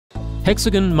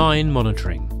HxGN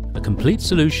MineMonitoring, a complete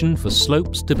solution for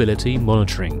slope stability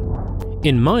monitoring.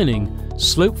 In mining,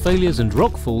 slope failures and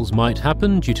rockfalls might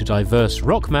happen due to diverse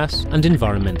rock mass and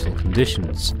environmental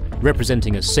conditions,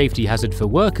 representing a safety hazard for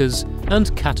workers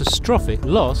and catastrophic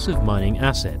loss of mining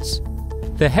assets.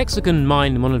 The HxGN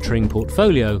MineMonitoring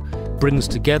Portfolio brings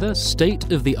together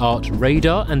state-of-the-art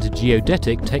radar and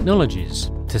geodetic technologies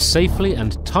to safely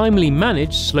and timely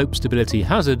manage slope stability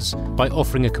hazards by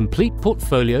offering a complete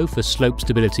portfolio for slope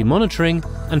stability monitoring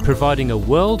and providing a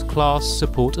world-class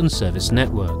support and service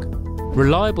network.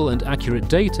 Reliable and accurate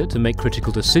data to make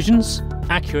critical decisions,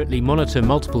 accurately monitor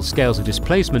multiple scales of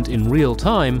displacement in real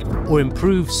time, or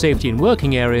improve safety in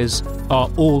working areas are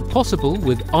all possible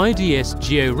with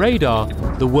HxGN Radar,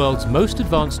 the world's most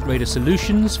advanced radar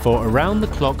solutions for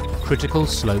around-the-clock critical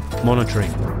slope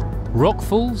monitoring.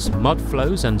 Rockfalls,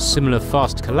 mudflows and similar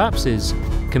fast collapses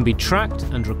can be tracked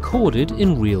and recorded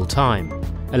in real time,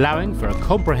 allowing for a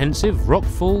comprehensive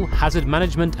rockfall, hazard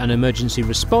management and emergency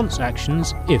response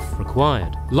actions if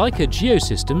required. Leica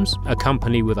Geosystems, a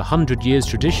company with 100 years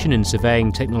tradition in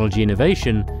surveying technology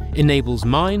innovation, enables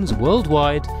mines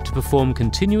worldwide to perform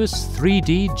continuous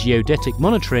 3D geodetic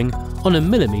monitoring on a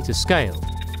millimeter scale,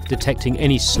 detecting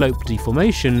any slope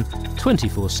deformation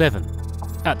 24/7.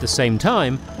 At the same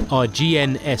time, our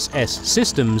GNSS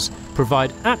systems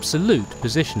provide absolute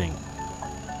positioning.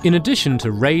 In addition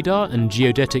to radar and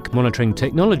geodetic monitoring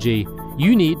technology,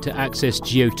 you need to access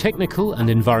geotechnical and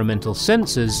environmental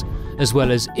sensors, as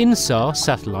well as INSAR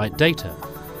satellite data.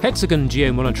 HxGN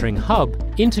Geomonitoring Hub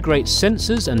integrates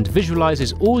sensors and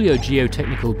visualizes all your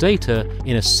geotechnical data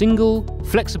in a single,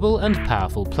 flexible and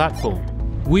powerful platform.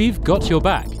 We've got your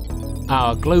back.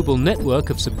 Our global network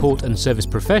of support and service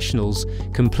professionals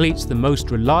completes the most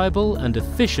reliable and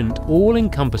efficient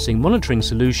all-encompassing monitoring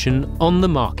solution on the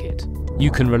market.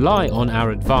 You can rely on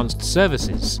our advanced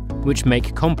services, which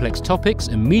make complex topics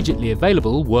immediately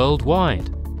available worldwide,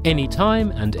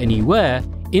 anytime and anywhere,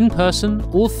 in person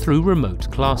or through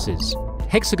remote classes.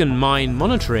 HxGN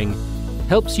MineMonitoring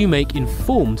helps you make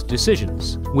informed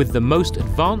decisions with the most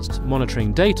advanced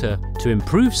monitoring data to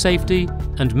improve safety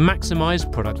and maximize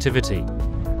productivity.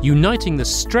 Uniting the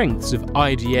strengths of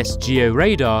HxGN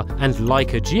Radar and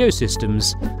Leica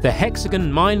Geosystems, the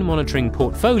HxGN MineMonitoring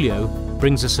Portfolio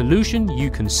brings a solution you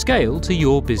can scale to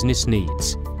your business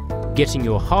needs, getting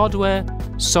your hardware,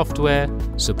 software,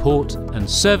 support and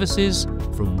services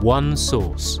from one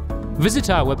source. Visit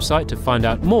our website to find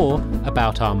out more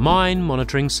about our mine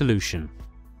monitoring solution.